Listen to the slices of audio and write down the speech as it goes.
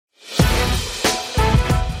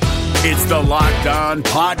It's the Locked On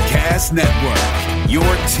Podcast Network, your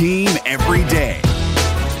team every day.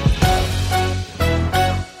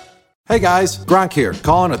 Hey guys, Gronk here,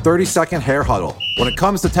 calling a 30-second hair huddle. When it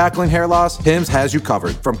comes to tackling hair loss, Hims has you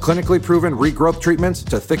covered. From clinically proven regrowth treatments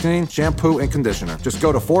to thickening, shampoo, and conditioner. Just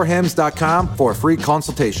go to 4hims.com for a free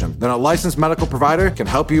consultation. Then a licensed medical provider can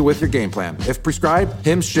help you with your game plan. If prescribed,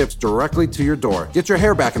 Hims ships directly to your door. Get your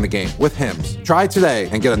hair back in the game with Hims. Try today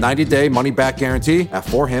and get a 90-day money-back guarantee at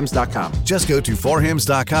 4hims.com. Just go to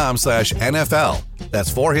 4hims.com/NFL.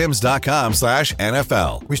 That's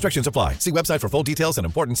 4hims.com/NFL. Restrictions apply. See website for full details and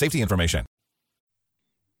important safety information.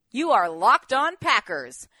 You are Locked On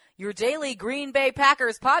Packers, your daily Green Bay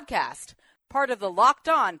Packers podcast, part of the Locked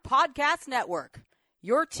On Podcast Network,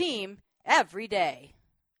 your team every day.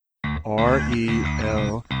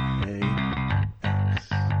 RELAX.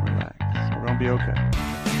 Relax. We're going to be okay.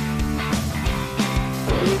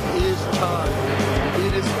 It is time.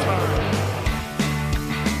 It is time.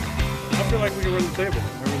 I feel like we can run the table.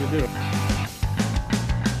 I really do.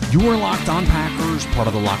 You are Locked On Packers, part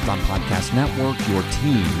of the Locked On Podcast Network, your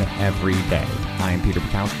team every day. I am Peter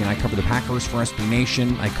Bukowski, and I cover the Packers for SB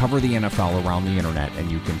Nation. I cover the NFL around the internet,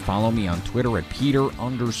 and you can follow me on Twitter at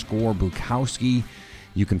Peter_Bukowski.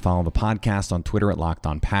 You can follow the podcast on Twitter at Locked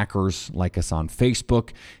On Packers. Like us on Facebook.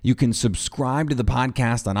 You can subscribe to the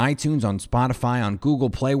podcast on iTunes, on Spotify, on Google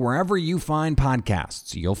Play, wherever you find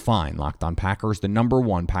podcasts. You'll find Locked On Packers, the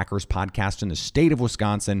 #1 Packers podcast in the state of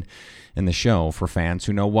Wisconsin, and the show for fans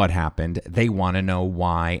who know what happened. They want to know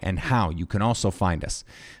why and how. You can also find us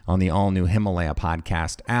on the all-new Himalaya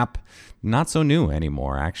podcast app. Not so new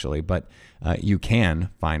anymore, actually, but you can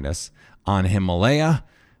find us on Himalaya.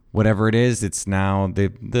 Whatever it is, it's now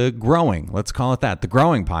the growing, let's call it that, the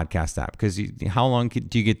growing podcast app, because how long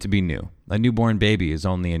do you get to be new? A newborn baby is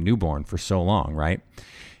only a newborn for so long, right?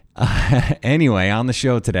 Anyway, on the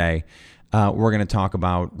show today, we're going to talk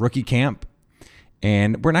about rookie camp,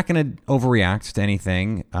 and we're not going to overreact to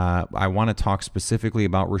anything. I want to talk specifically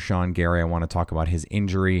about Rashan Gary. I want to talk about his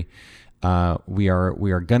injury. We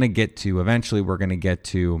are going to get to, eventually we're going to get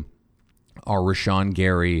to our Rashan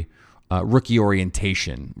Gary rookie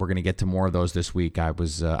orientation. We're going to get to more of those this week. I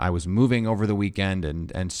was moving over the weekend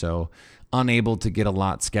and so unable to get a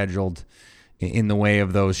lot scheduled in the way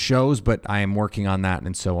of those shows, but I am working on that,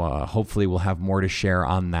 and so hopefully we'll have more to share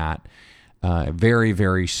on that very,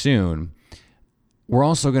 very soon. We're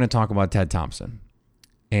also going to talk about Ted Thompson,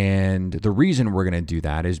 and the reason we're going to do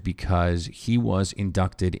that is because he was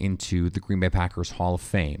inducted into the Green Bay Packers Hall of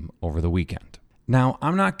Fame over the weekend. Now,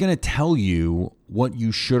 I'm not going to tell you what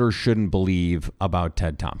you should or shouldn't believe about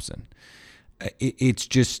Ted Thompson. It's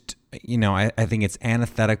just, I think it's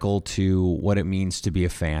antithetical to what it means to be a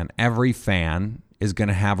fan. Every fan is going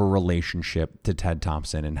to have a relationship to Ted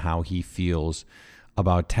Thompson and how he feels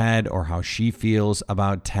about Ted or how she feels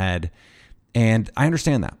about Ted. And I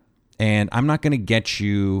understand that. And I'm not going to get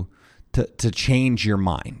you to change your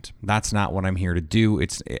mind. That's not what I'm here to do.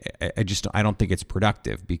 I don't think it's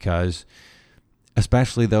productive, because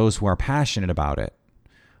especially those who are passionate about it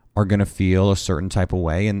are going to feel a certain type of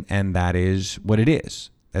way, and that is what it is.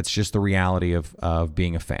 That's just the reality of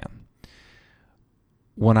being a fan.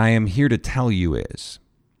 What I am here to tell you is,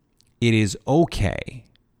 it is okay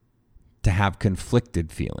to have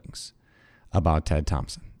conflicted feelings about Ted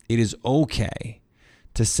Thompson. It is okay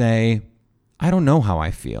to say, I don't know how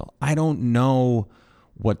I feel. I don't know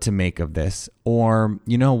what to make of this. Or,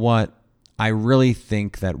 you know what? I really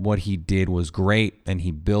think that what he did was great, and he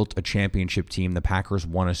built a championship team. The Packers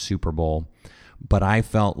won a Super Bowl, but I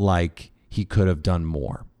felt like he could have done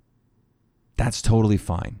more. That's totally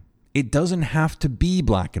fine. It doesn't have to be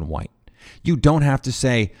black and white. You don't have to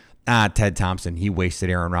say, Ted Thompson, he wasted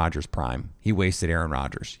Aaron Rodgers' prime. He wasted Aaron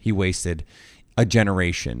Rodgers. He wasted a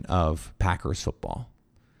generation of Packers football.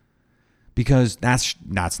 Because that's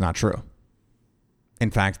not true. In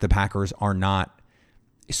fact, the Packers are not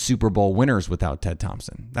Super Bowl winners without Ted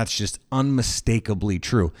Thompson. That's just unmistakably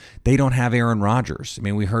true. They don't have Aaron Rodgers. I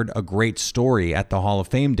mean, we heard a great story at the Hall of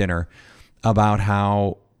Fame dinner about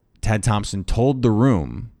how Ted Thompson told the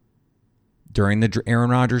room during the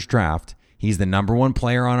Aaron Rodgers draft, he's the #1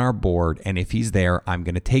 player on our board, and if he's there, I'm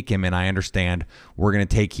going to take him, and I understand we're going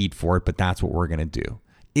to take heat for it, but that's what we're going to do.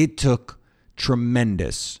 It took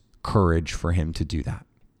tremendous courage for him to do that.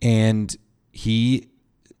 And he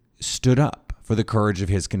stood up for the courage of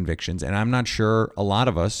his convictions. And I'm not sure a lot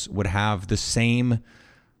of us would have the same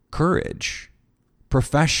courage,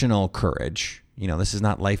 professional courage. This is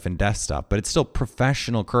not life and death stuff, but it's still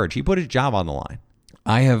professional courage. He put his job on the line.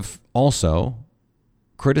 I have also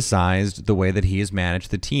criticized the way that he has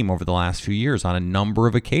managed the team over the last few years on a number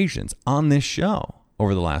of occasions on this show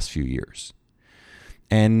over the last few years.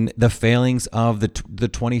 And the failings of the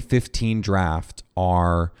 2015 draft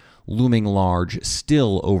are looming large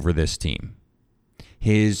still over this team.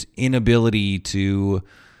 His inability to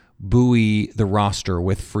buoy the roster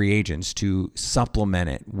with free agents, to supplement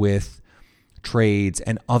it with trades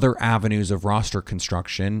and other avenues of roster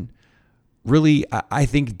construction, really, I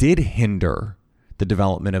think, did hinder the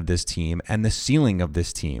development of this team and the ceiling of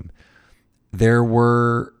this team. There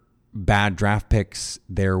were bad draft picks.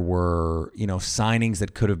 There were, signings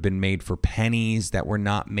that could have been made for pennies that were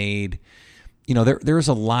not made. There's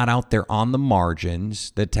a lot out there on the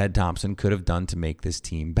margins that Ted Thompson could have done to make this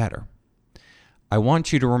team better. I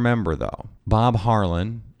want you to remember, though, Bob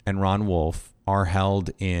Harlan and Ron Wolf are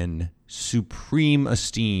held in supreme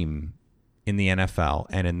esteem in the NFL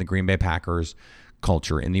and in the Green Bay Packers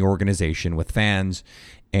culture, in the organization, with fans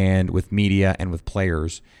and with media and with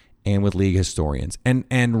players and with league historians.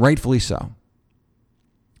 And rightfully so.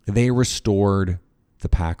 They restored the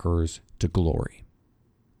Packers to glory.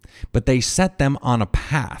 But they set them on a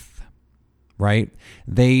path, right?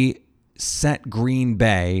 They set Green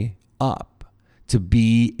Bay up to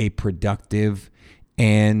be a productive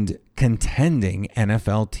and contending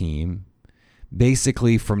NFL team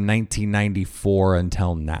basically from 1994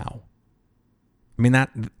 until now. I mean,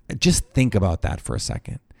 just think about that for a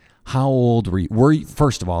second. How old were you?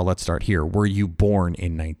 First of all, let's start here. Were you born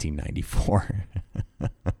in 1994?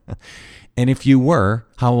 And if you were,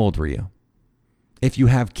 how old were you? If you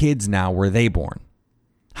have kids now, were they born?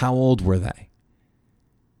 How old were they?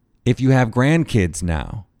 If you have grandkids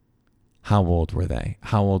now, how old were they?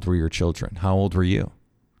 How old were your children? How old were you?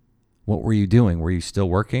 What were you doing? Were you still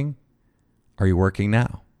working? Are you working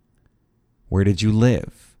now? Where did you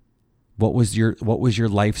live? What was your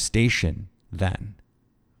life station then?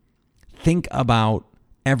 Think about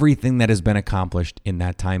everything that has been accomplished in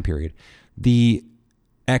that time period. The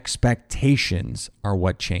expectations are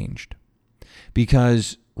what changed.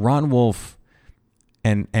 Because Ron Wolf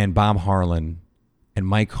and Bob Harlan and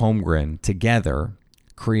Mike Holmgren together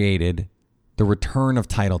created the return of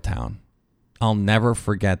Titletown. I'll never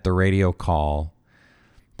forget the radio call,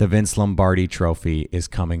 the Vince Lombardi Trophy is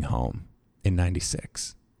coming home in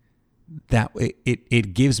 96. That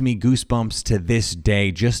it gives me goosebumps to this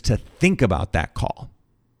day just to think about that call.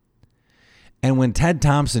 And when Ted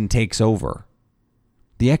Thompson takes over,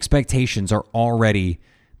 the expectations are already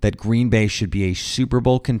that Green Bay should be a Super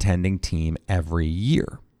Bowl contending team every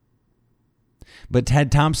year. But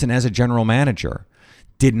Ted Thompson, as a general manager,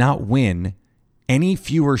 did not win any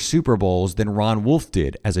fewer Super Bowls than Ron Wolf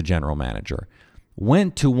did as a general manager.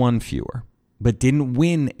 Went to one fewer, but didn't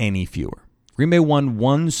win any fewer. Green Bay won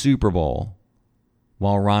one Super Bowl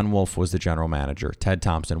while Ron Wolf was the general manager. Ted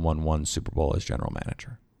Thompson won one Super Bowl as general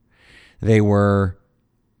manager. They were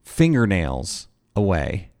fingernails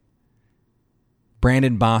away,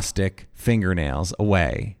 Brandon Bostic fingernails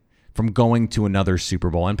away from going to another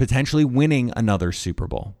Super Bowl and potentially winning another Super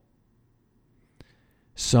Bowl.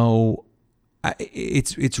 So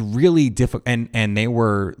it's really difficult. And they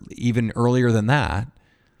were, even earlier than that,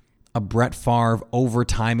 a Brett Favre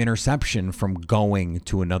overtime interception from going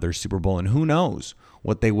to another Super Bowl. And who knows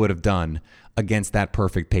what they would have done against that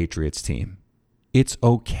perfect Patriots team. It's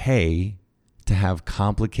okay to have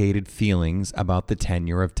complicated feelings about the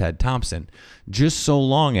tenure of Ted Thompson, just so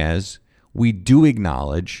long as we do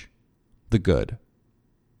acknowledge the good.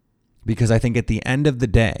 Because I think at the end of the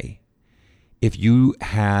day, if you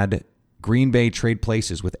had Green Bay trade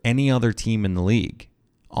places with any other team in the league,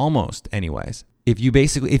 almost anyways, if you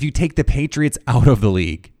take the Patriots out of the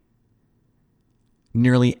league,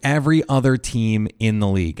 nearly every other team in the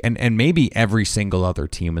league, and maybe every single other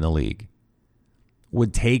team in the league,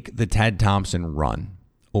 would take the Ted Thompson run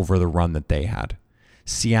over the run that they had.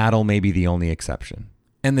 Seattle may be the only exception.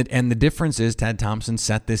 And the difference is Ted Thompson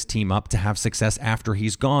set this team up to have success after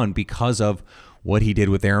he's gone because of what he did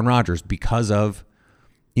with Aaron Rodgers, because of,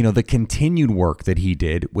 the continued work that he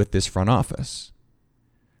did with this front office.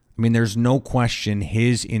 I mean, there's no question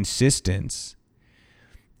his insistence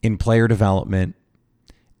in player development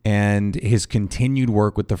and his continued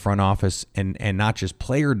work with the front office and not just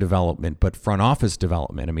player development, but front office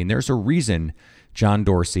development. I mean, there's a reason John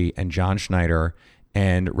Dorsey and John Schneider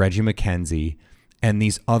and Reggie McKenzie and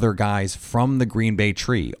these other guys from the Green Bay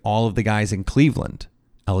tree, all of the guys in Cleveland,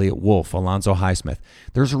 Elliott Wolf, Alonzo Highsmith,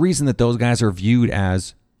 there's a reason that those guys are viewed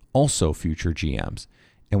as also future GMs.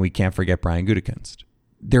 And we can't forget Brian Gutekunst.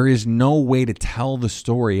 There is no way to tell the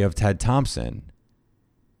story of Ted Thompson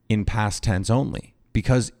in past tense only,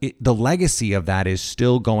 because the legacy of that is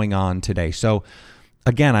still going on today. So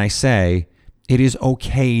again, I say it is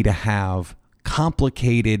okay to have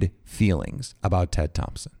complicated feelings about Ted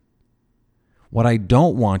Thompson. What I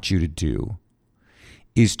don't want you to do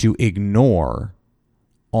is to ignore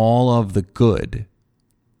all of the good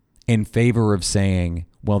in favor of saying,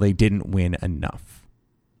 well, they didn't win enough.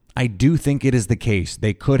 I do think it is the case.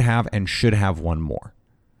 They could have and should have won more.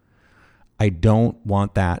 I don't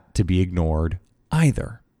want that to be ignored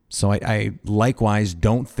either. So I likewise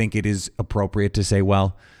don't think it is appropriate to say,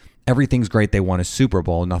 well, everything's great. They won a Super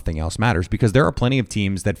Bowl. Nothing else matters, because there are plenty of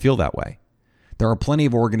teams that feel that way. There are plenty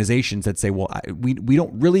of organizations that say, well, we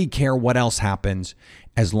don't really care what else happens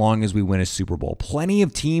as long as we win a Super Bowl. Plenty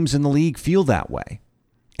of teams in the league feel that way.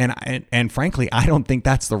 And frankly, I don't think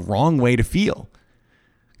that's the wrong way to feel.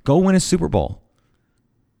 Go win a Super Bowl.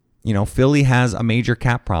 You know, Philly has a major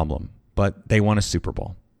cap problem, but they won a Super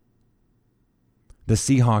Bowl. The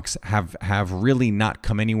Seahawks have really not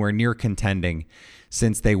come anywhere near contending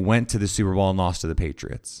since they went to the Super Bowl and lost to the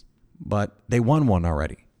Patriots. But they won one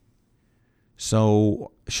already.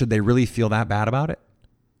 So should they really feel that bad about it?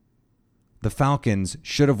 The Falcons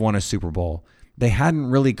should have won a Super Bowl. They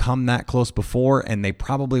hadn't really come that close before, and they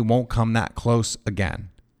probably won't come that close again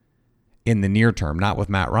in the near term, not with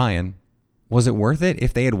Matt Ryan. Was it worth it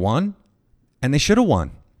if they had won? And they should have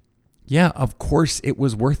won. Yeah, of course it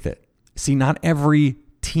was worth it. See, not every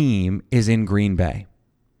team is in Green Bay.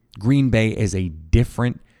 Green Bay is a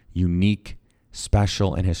different, unique,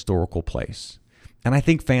 special, and historical place. And I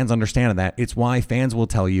think fans understand that. It's why fans will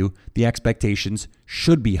tell you the expectations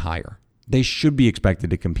should be higher. They should be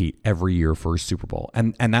expected to compete every year for a Super Bowl.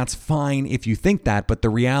 And that's fine if you think that, but the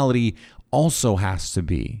reality also has to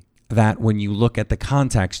be that when you look at the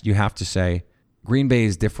context, you have to say, Green Bay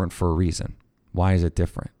is different for a reason. Why is it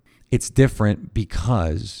different? It's different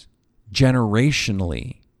because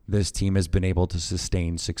generationally, this team has been able to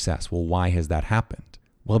sustain success. Well, why has that happened?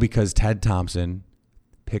 Well, because Ted Thompson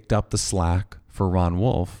picked up the slack for Ron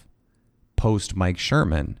Wolf post Mike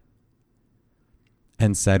Sherman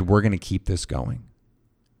and said, we're going to keep this going.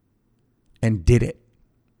 And did it.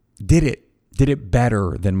 Did it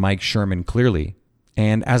better than Mike Sherman, clearly.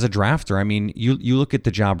 And as a drafter, I mean, you look at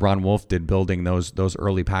the job Ron Wolf did building those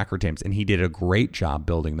early Packer teams, and he did a great job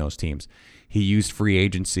building those teams. He used free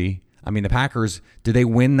agency. I mean, the Packers, did they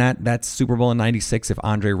win that Super Bowl in 96 if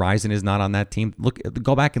Andre Rison is not on that team?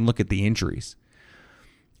 Go back and look at the injuries.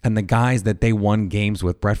 And the guys that they won games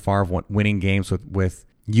with, Brett Favre winning games with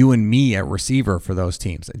you and me at receiver for those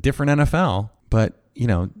teams. A different NFL, but, you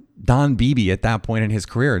know, Don Beebe at that point in his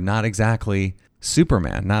career, not exactly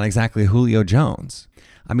Superman, not exactly Julio Jones.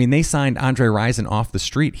 I mean, they signed Andre Rison off the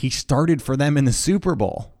street. He started for them in the Super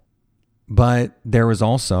Bowl. But there was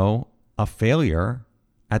also a failure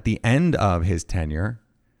at the end of his tenure.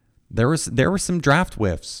 There were some draft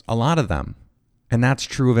whiffs, a lot of them. And that's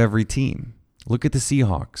true of every team. Look at the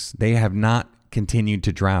Seahawks. They have not continued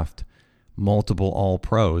to draft multiple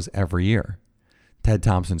All-Pros every year. Ted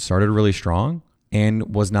Thompson started really strong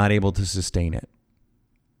and was not able to sustain it.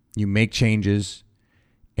 You make changes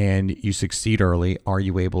and you succeed early. Are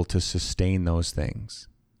you able to sustain those things?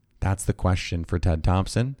 That's the question for Ted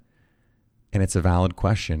Thompson. And it's a valid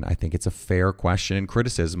question. I think it's a fair question and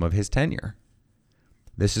criticism of his tenure.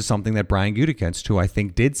 This is something that Brian Gutekunst, who I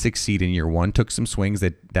think did succeed in year one, took some swings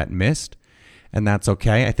that missed. And that's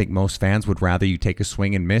okay. I think most fans would rather you take a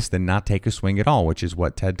swing and miss than not take a swing at all, which is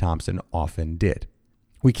what Ted Thompson often did.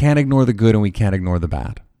 We can't ignore the good and we can't ignore the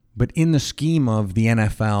bad. But in the scheme of the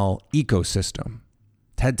NFL ecosystem,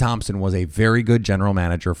 Ted Thompson was a very good general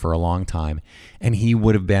manager for a long time, and he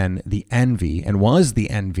would have been the envy and was the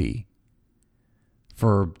envy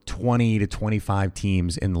for 20 to 25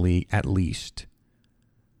 teams in the league at least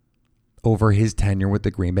over his tenure with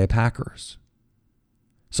the Green Bay Packers.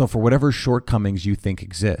 So for whatever shortcomings you think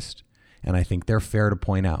exist, and I think they're fair to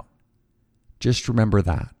point out, just remember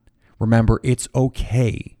that. Remember, it's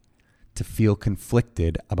okay to feel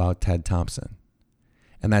conflicted about Ted Thompson.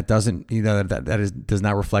 And that doesn't, does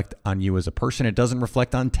not reflect on you as a person. It doesn't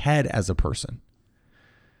reflect on Ted as a person.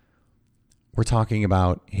 We're talking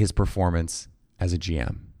about his performance as a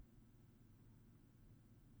GM.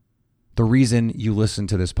 The reason you listen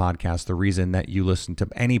to this podcast, the reason that you listen to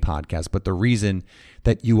any podcast, but the reason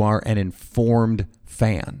that you are an informed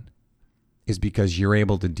fan is because you're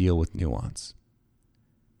able to deal with nuance.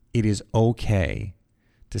 It is okay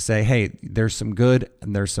to say, hey, there's some good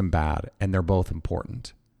and there's some bad, and they're both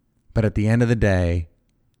important. But at the end of the day,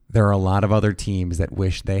 there are a lot of other teams that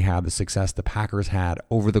wish they had the success the Packers had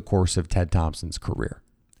over the course of Ted Thompson's career.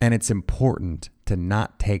 And it's important to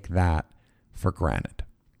not take that for granted.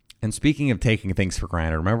 And speaking of taking things for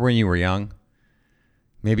granted, remember when you were young?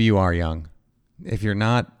 Maybe you are young. If you're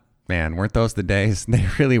not, man, weren't those the days? They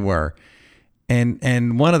really were.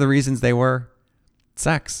 And one of the reasons they were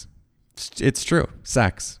sex. It's true.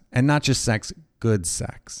 Sex. And not just sex, good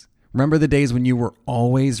sex. Remember the days when you were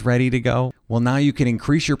always ready to go? Well, now you can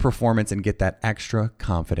increase your performance and get that extra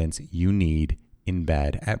confidence you need in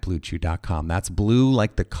bed at BlueChew.com. That's blue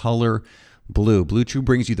like the color blue. Blue Chew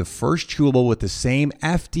brings you the first chewable with the same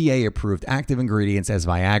FDA-approved active ingredients as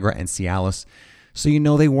Viagra and Cialis, so you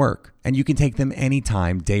know they work. And you can take them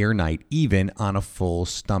anytime, day or night, even on a full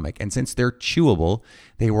stomach. And since they're chewable,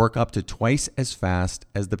 they work up to twice as fast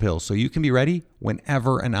as the pills, so you can be ready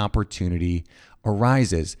whenever an opportunity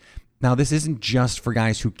arises. Now, this isn't just for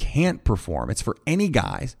guys who can't perform. It's for any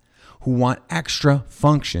guys who want extra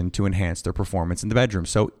function to enhance their performance in the bedroom.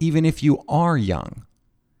 So even if you are young,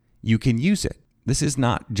 you can use it. This is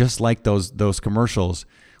not just like those commercials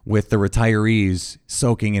with the retirees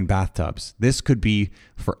soaking in bathtubs. This could be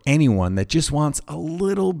for anyone that just wants a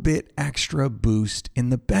little bit extra boost in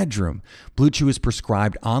the bedroom. Blue Chew is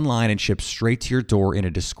prescribed online and shipped straight to your door in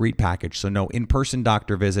a discreet package. So no in-person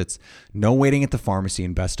doctor visits, no waiting at the pharmacy,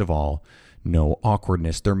 and best of all, no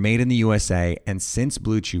awkwardness. They're made in the USA, and since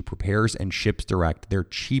Blue Chew prepares and ships direct, they're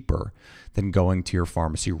cheaper than going to your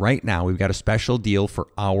pharmacy. Right now, we've got a special deal for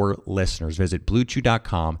our listeners. Visit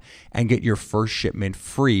BlueChew.com and get your first shipment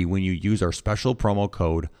free when you use our special promo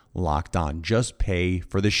code LOCKEDON. Just pay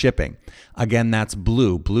for the shipping. Again, that's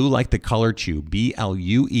blue like the color chew,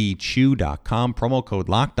 BLUE chew.com, promo code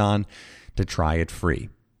LOCKEDON to try it free.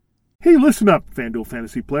 Hey, listen up, FanDuel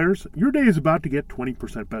fantasy players. Your day is about to get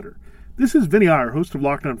 20% better. This is Vinny Iyer, host of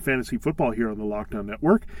Locked On Fantasy Football here on the Locked On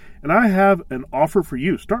Network, and I have an offer for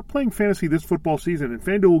you. Start playing fantasy this football season, and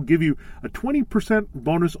FanDuel will give you a 20%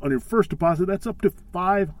 bonus on your first deposit. That's up to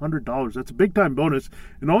 $500. That's a big-time bonus,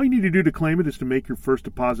 and all you need to do to claim it is to make your first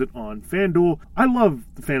deposit on FanDuel. I love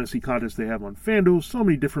the fantasy contests they have on FanDuel. So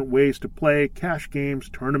many different ways to play, cash games,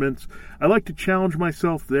 tournaments. I like to challenge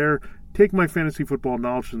myself there. Take my fantasy football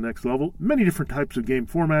knowledge to the next level. Many different types of game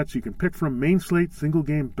formats you can pick from: main slate, single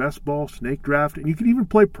game, best ball, snake draft, and you can even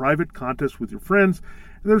play private contests with your friends.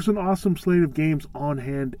 And there's an awesome slate of games on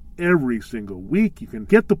hand every single week. You can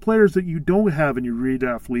get the players that you don't have in your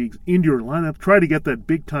redraft leagues into your lineup. Try to get that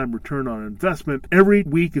big time return on investment. Every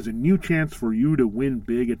week is a new chance for you to win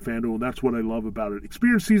big at FanDuel, and that's what I love about it.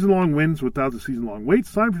 Experience season-long wins without the season-long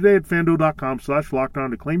waits. Sign up today at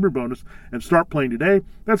FanDuel.com/LockedOn to claim your bonus and start playing today.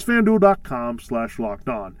 That's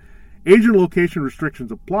FanDuel.com/LockedOn. Age and location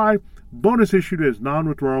restrictions apply. Bonus issued as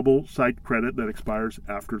non-withdrawable site credit that expires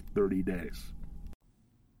after 30 days.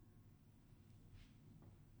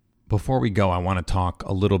 Before we go, I want to talk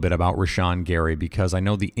a little bit about Rashan Gary, because I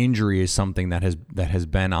know the injury is something that has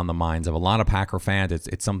been on the minds of a lot of Packer fans.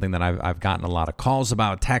 It's something that I've gotten a lot of calls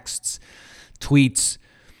about, texts, tweets,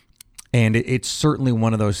 and it's certainly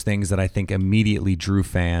one of those things that I think immediately drew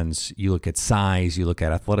fans. You look at size, you look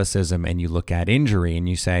at athleticism, and you look at injury, and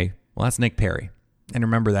you say, well, that's Nick Perry. And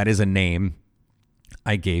remember, that is a name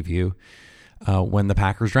I gave you when the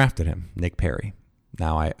Packers drafted him, Nick Perry.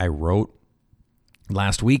 Now, I wrote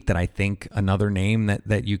last week that I think another name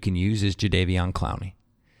that you can use is Jadeveon Clowney,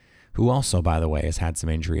 who also, by the way, has had some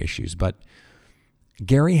injury issues. But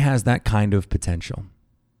Gary has that kind of potential.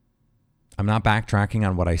 I'm not backtracking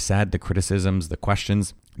on what I said, the criticisms, the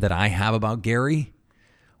questions that I have about Gary,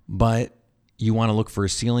 but you want to look for a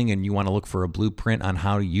ceiling and you want to look for a blueprint on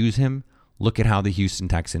how to use him. Look at how the Houston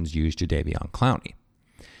Texans used Jadeveon Clowney.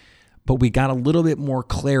 But we got a little bit more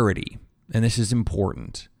clarity, and this is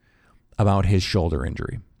important, about his shoulder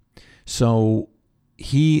injury. So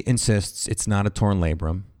he insists it's not a torn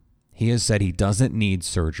labrum. He has said he doesn't need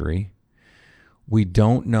surgery. We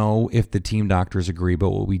don't know if the team doctors agree,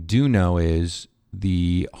 but what we do know is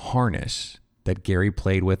the harness that Gary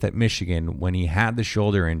played with at Michigan when he had the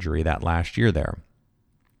shoulder injury that last year there,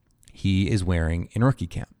 he is wearing in rookie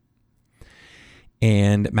camp.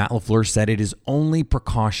 And Matt LaFleur said it is only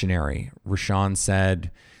precautionary. Rashan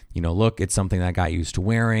said, look, it's something that I got used to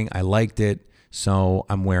wearing. I liked it, so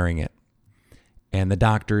I'm wearing it. And the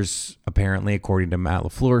doctors, apparently, according to Matt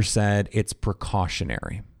LaFleur, said it's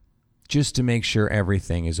precautionary, just to make sure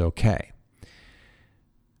everything is okay.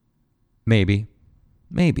 Maybe.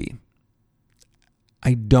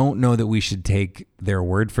 I don't know that we should take their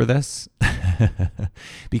word for this,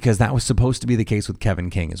 because that was supposed to be the case with Kevin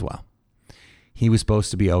King as well. He was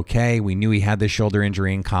supposed to be okay. We knew he had this shoulder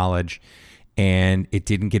injury in college, and it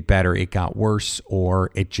didn't get better. It got worse,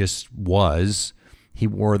 or it just was. He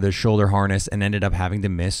wore the shoulder harness and ended up having to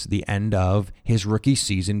miss the end of his rookie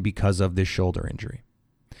season because of this shoulder injury.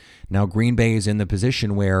 Now, Green Bay is in the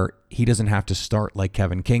position where he doesn't have to start like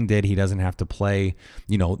Kevin King did. He doesn't have to play,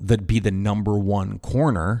 be the number one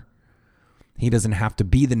corner. He doesn't have to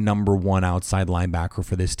be the number one outside linebacker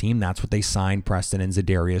for this team. That's what they signed Preston and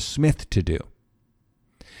Zadarius Smith to do.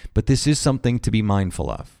 But this is something to be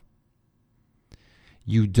mindful of.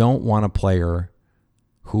 You don't want a player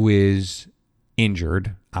who is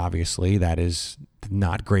injured. Obviously, that is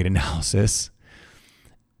not great analysis.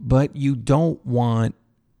 But you don't want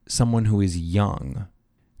someone who is young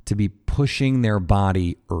to be pushing their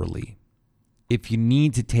body early. If you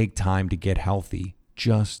need to take time to get healthy,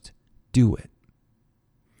 just do it.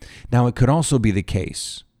 Now, it could also be the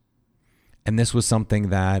case, and this was something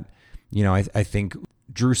that, I think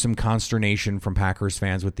drew some consternation from Packers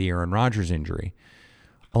fans with the Aaron Rodgers injury.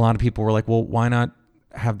 A lot of people were like, well, why not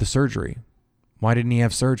have the surgery? Why didn't he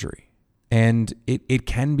have surgery? And it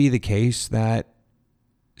can be the case that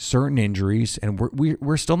certain injuries, and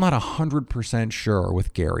we're still not 100% sure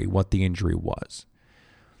with Gary what the injury was,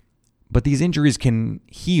 but these injuries can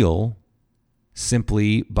heal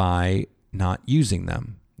simply by not using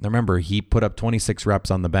them. Now remember, he put up 26 reps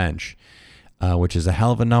on the bench, which is a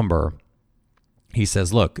hell of a number. He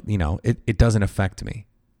says, look, it doesn't affect me.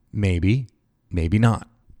 Maybe not.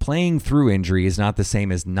 Playing through injury is not the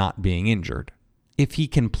same as not being injured. If he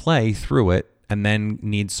can play through it and then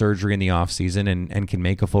needs surgery in the offseason and can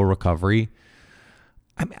make a full recovery,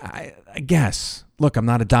 I guess. Look, I'm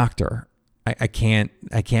not a doctor. I can't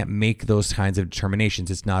make those kinds of determinations.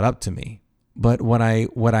 It's not up to me. But what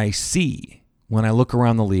I see when I look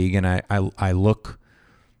around the league and I look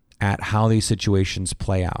at how these situations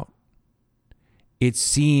play out, it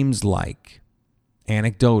seems like,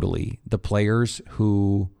 anecdotally, the players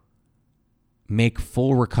who make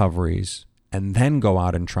full recoveries and then go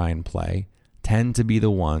out and try and play tend to be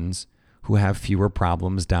the ones who have fewer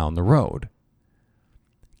problems down the road.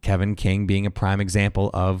 Kevin King being a prime example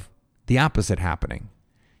of the opposite happening.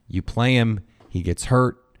 You play him, he gets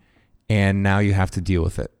hurt, and now you have to deal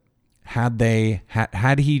with it.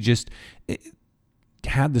 Had he just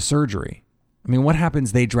had the surgery, I mean, what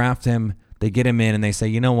happens? They draft him, they get him in, and they say,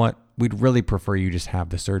 you know what? We'd really prefer you just have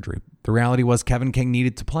the surgery. The reality was Kevin King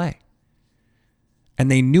needed to play.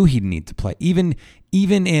 And they knew he'd need to play. Even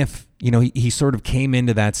if, he sort of came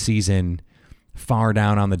into that season far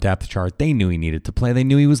down on the depth chart, they knew he needed to play. They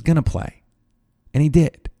knew he was going to play. And he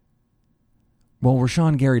did. Well,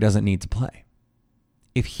 Rashan Gary doesn't need to play.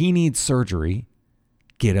 If he needs surgery,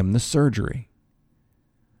 get him the surgery.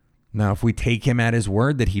 Now, if we take him at his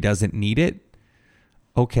word that he doesn't need it,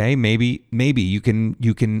 okay, maybe you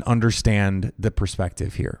can understand the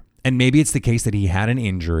perspective here. And maybe it's the case that he had an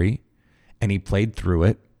injury and he played through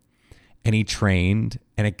it and he trained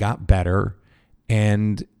and it got better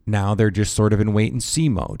and now they're just sort of in wait and see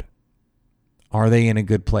mode. Are they in a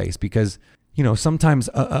good place? Because, sometimes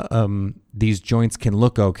these joints can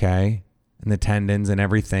look okay and the tendons and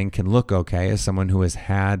everything can look okay as someone who has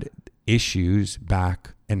had issues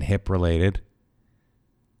back and hip related.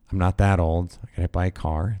 I'm not that old. I got hit by a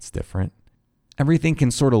car. It's different. Everything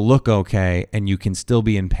can sort of look okay and you can still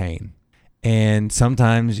be in pain. And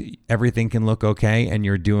sometimes everything can look okay and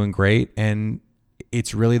you're doing great. And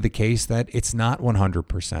it's really the case that it's not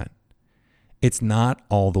 100%. It's not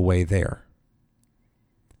all the way there.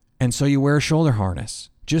 And so you wear a shoulder harness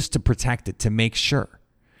just to protect it, to make sure.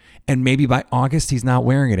 And maybe by August, he's not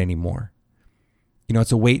wearing it anymore.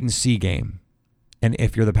 It's a wait and see game. And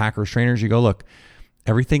if you're the Packers trainers, you go, look,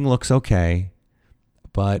 everything looks okay,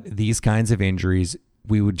 but these kinds of injuries,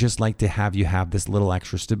 we would just like to have you have this little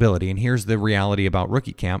extra stability. And here's the reality about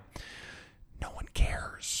rookie camp. No one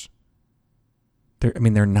cares.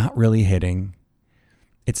 They're not really hitting.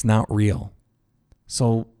 It's not real.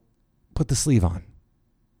 So put the sleeve on.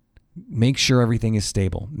 Make sure everything is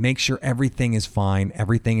stable. Make sure everything is fine.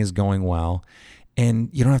 Everything is going well. And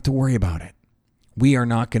you don't have to worry about it. We are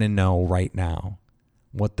not going to know right now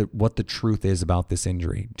what the truth is about this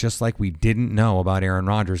injury, just like we didn't know about Aaron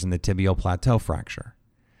Rodgers and the tibial plateau fracture.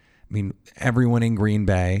 I mean, everyone in Green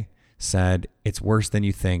Bay said it's worse than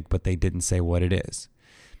you think, but they didn't say what it is.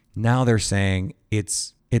 Now they're saying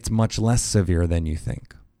it's much less severe than you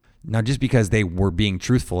think. Now, just because they were being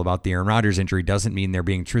truthful about the Aaron Rodgers injury doesn't mean they're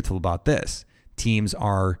being truthful about this. Teams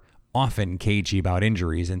are often cagey about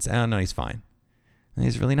injuries and say, oh, no, he's fine. And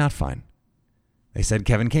he's really not fine. They said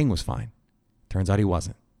Kevin King was fine. Turns out he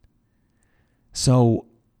wasn't. So,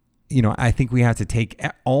 I think we have to take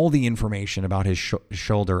all the information about his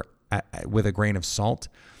shoulder with a grain of salt.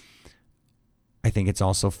 I think it's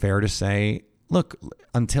also fair to say, look,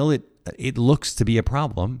 until it looks to be a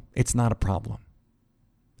problem, it's not a problem.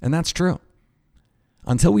 And that's true.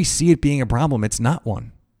 Until we see it being a problem, it's not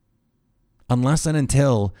one. Unless and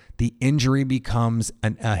until the injury becomes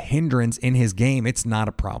a hindrance in his game, it's not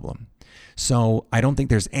a problem. So I don't think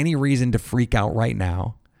there's any reason to freak out right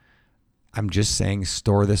now. I'm just saying,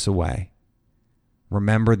 store this away.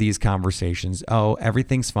 Remember these conversations. Oh,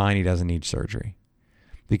 everything's fine. He doesn't need surgery.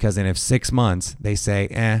 Because then if 6 months they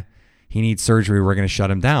say, he needs surgery, we're going to shut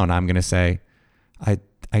him down. I'm going to say,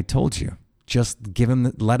 I told you, just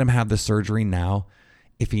let him have the surgery now.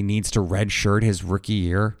 If he needs to redshirt his rookie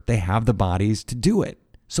year, they have the bodies to do it.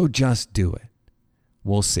 So just do it.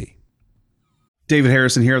 We'll see. David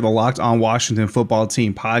Harrison here, the Locked On Washington Football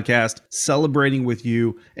Team podcast, celebrating with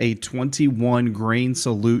you a 21 grain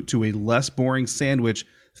salute to a less boring sandwich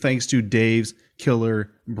thanks to Dave's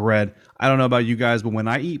Killer Bread. I don't know about you guys, but when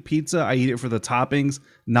I eat pizza, I eat it for the toppings,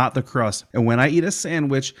 not the crust. And when I eat a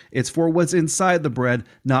sandwich, it's for what's inside the bread,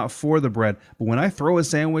 not for the bread. But when I throw a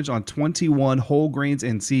sandwich on 21 whole grains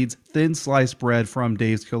and seeds, thin sliced bread from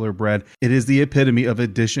Dave's Killer Bread, it is the epitome of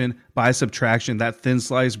addition by subtraction. That thin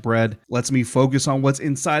sliced bread lets me focus on what's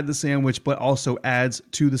inside the sandwich, but also adds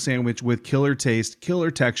to the sandwich with killer taste,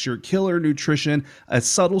 killer texture, killer nutrition, a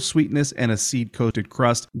subtle sweetness, and a seed-coated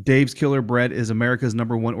crust. Dave's Killer Bread is America's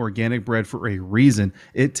 #1 organic bread for a reason.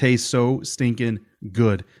 It tastes so stinking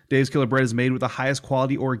good. Dave's Killer Bread is made with the highest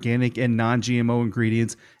quality organic and non-GMO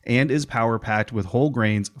ingredients and is power-packed with whole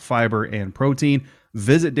grains, fiber, and protein.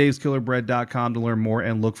 Visit daveskillerbread.com to learn more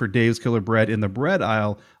and look for Dave's Killer Bread in the bread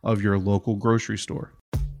aisle of your local grocery store.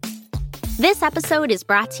 This episode is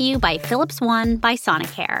brought to you by Philips One by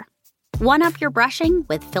Sonicare. One up your brushing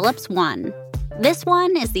with Philips One. This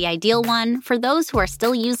one is the ideal one for those who are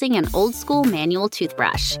still using an old-school manual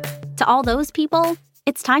toothbrush. To all those people,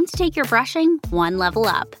 it's time to take your brushing one level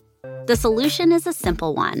up. The solution is a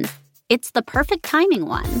simple one. It's the perfect timing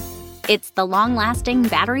one. It's the long-lasting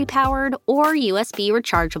battery-powered or USB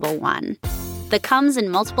rechargeable one. That comes in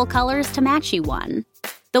multiple colors to match you one.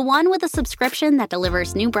 The one with a subscription that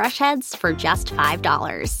delivers new brush heads for just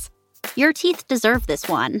 $5. Your teeth deserve this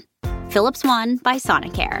one. Philips One by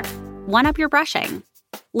Sonicare. One up your brushing.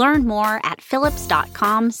 Learn more at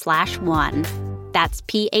philips.com/one. That's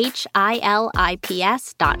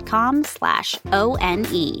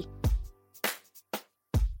PHILIPS.com/ONE.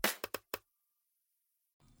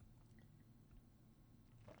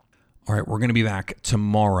 All right, we're going to be back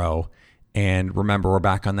tomorrow. And remember, we're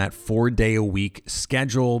back on that 4-day-a-week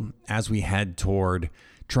schedule as we head toward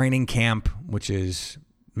training camp, which is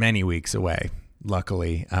many weeks away.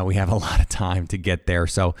 Luckily, we have a lot of time to get there.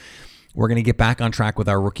 So we're going to get back on track with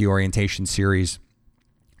our rookie orientation series.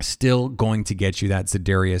 Still going to get you that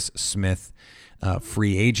Zadarius Smith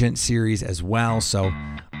free agent series as well. So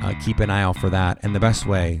keep an eye out for that. And the best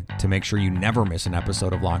way to make sure you never miss an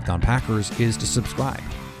episode of Locked On Packers is to subscribe.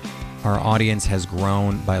 Our audience has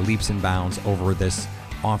grown by leaps and bounds over this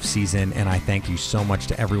offseason, and I thank you so much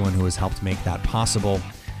to everyone who has helped make that possible.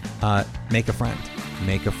 Make a friend.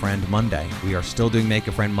 Make a Friend Monday. We are still doing Make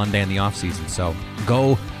a Friend Monday in the offseason, so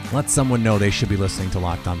go let someone know they should be listening to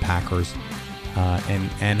Locked On Packers.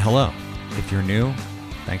 And hello, if you're new,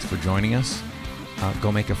 thanks for joining us.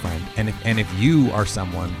 Go make a friend. And if you are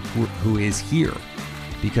someone who is here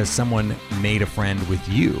because someone made a friend with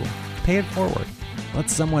you, pay it forward. Let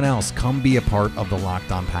someone else come be a part of the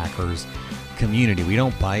Locked On Packers community. We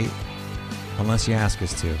don't bite unless you ask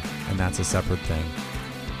us to, and that's a separate thing.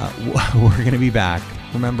 We're going to be back.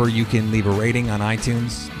 Remember, you can leave a rating on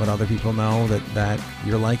iTunes, let other people know that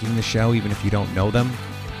you're liking the show, even if you don't know them.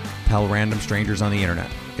 Tell random strangers on the internet.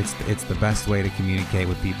 It's the best way to communicate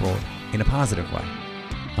with people in a positive way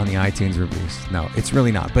on the iTunes reviews. No, it's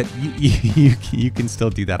really not, but you can still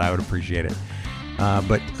do that. I would appreciate it.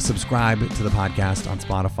 But subscribe to the podcast on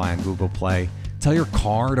Spotify and Google Play. Tell your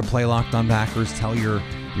car to play Locked On Packers. Tell your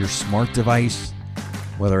smart device,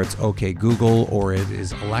 whether it's OK Google or it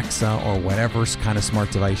is Alexa or whatever kind of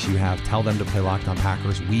smart device you have, tell them to play Locked On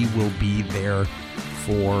Packers. We will be there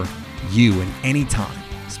for you. And anytime,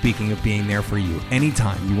 speaking of being there for you,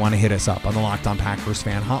 anytime you want to hit us up on the Locked On Packers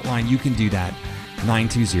fan hotline, you can do that.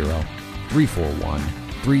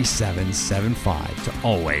 920-341-3775 to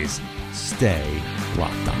always stay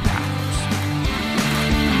Locked On Packers.